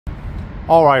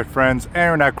Alright friends,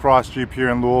 Aaron at Cross Jeep here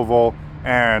in Louisville,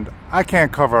 and I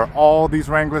can't cover all these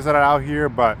Wranglers that are out here,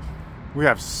 but we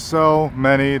have so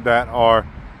many that are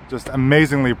just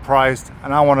amazingly priced,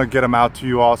 and I want to get them out to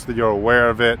you all so that you're aware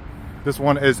of it. This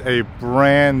one is a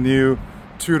brand new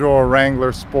two-door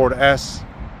Wrangler Sport S,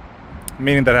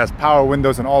 meaning that it has power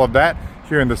windows and all of that.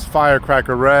 Here in this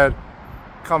Firecracker red,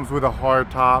 comes with a hard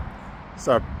top. It's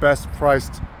our best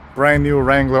priced brand new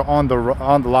Wrangler on the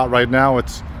lot right now.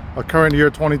 It's a current year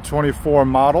 2024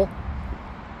 model.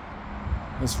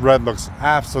 This red looks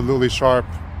absolutely sharp,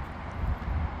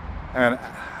 and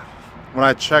when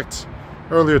I checked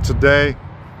earlier today,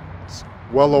 it's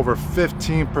well over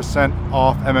 15%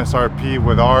 off MSRP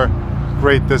with our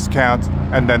great discount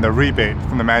and then the rebate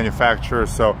from the manufacturer.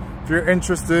 So if you're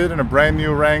interested in a brand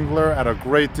new Wrangler at a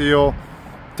great deal,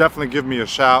 definitely give me a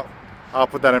shout. I'll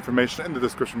put that information in the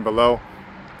description below.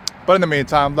 But in the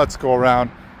meantime, let's go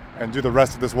around and do the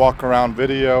rest of this walk around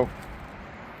video.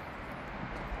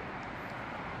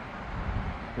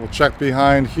 We'll check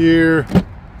behind here.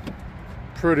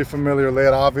 Pretty familiar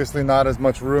layout. Obviously not as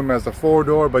much room as the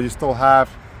four-door, but you still have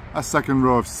a second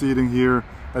row of seating here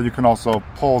that you can also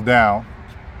pull down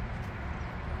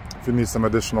if you need some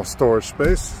additional storage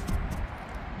space.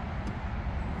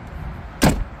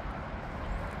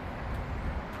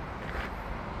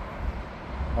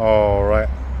 All right,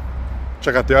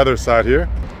 check out the other side here.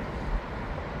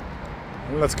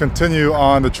 And let's continue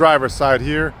on the driver's side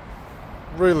here.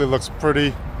 Really looks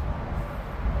pretty.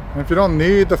 And if you don't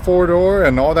need the four-door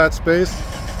and all that space,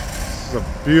 this is a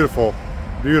beautiful,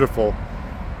 beautiful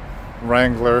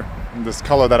Wrangler in this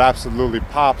color that absolutely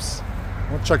pops.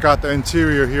 We'll check out the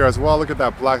interior here as well. Look at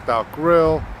that blacked out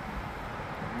grille.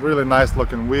 Really nice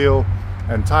looking wheel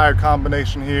and tire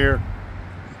combination here.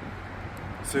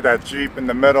 See that Jeep in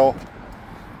the middle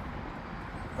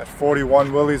at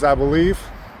 41 Willys, I believe.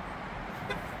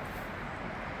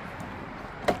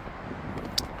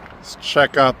 Let's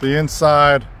check out the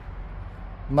inside.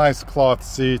 Nice cloth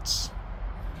seats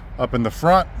up in the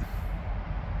front,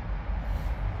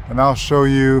 and I'll show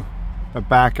you the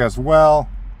back as well.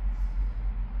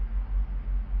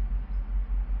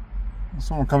 This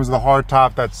one comes with a hard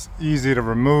top that's easy to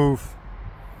remove.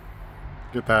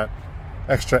 Get that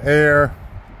extra air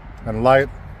and light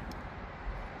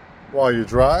while you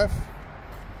drive.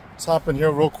 Let's hop in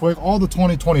here real quick. All the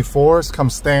 2024s come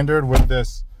standard with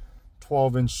this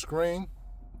 12-inch screen.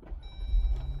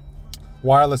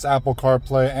 Wireless Apple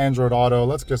CarPlay, Android Auto.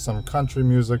 Let's get some country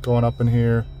music going up in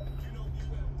here.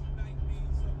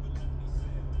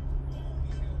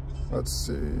 Let's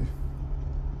see.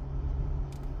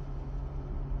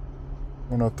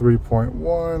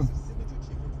 103.1.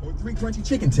 Or 3 crunchy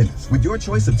chicken tenders with your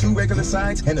choice of 2 regular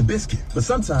sides and a biscuit. But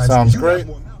sometimes sounds great.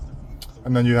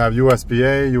 And then you have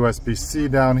USB-A, USB-C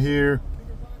down here.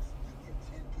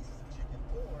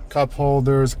 Cup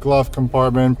holders, glove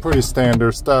compartment, pretty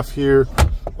standard stuff here.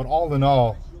 But all in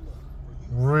all,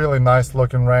 really nice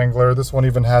looking Wrangler. This one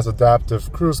even has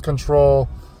adaptive cruise control.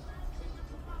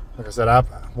 Like I said,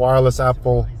 wireless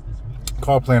Apple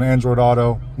CarPlay and Android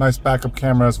Auto. Nice backup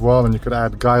camera as well, and you could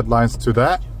add guidelines to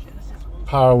that.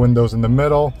 Power windows in the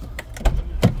middle.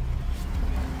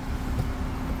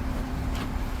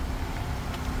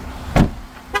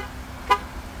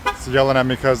 It's yelling at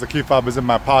me because the key fob is in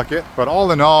my pocket. But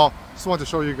all in all, just wanted to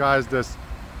show you guys this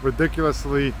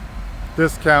ridiculously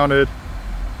discounted,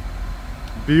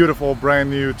 beautiful,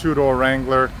 brand new two-door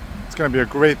Wrangler. It's going to be a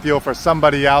great deal for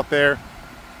somebody out there.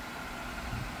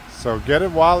 So get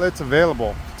it while it's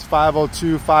available. It's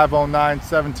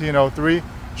 502-509-1703.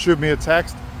 Shoot me a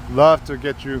text. Love to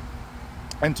get you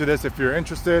into this if you're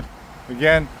interested.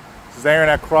 Again, this is Aaron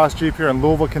at Cross Jeep here in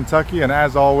Louisville, Kentucky, and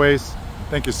as always,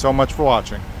 thank you so much for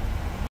watching.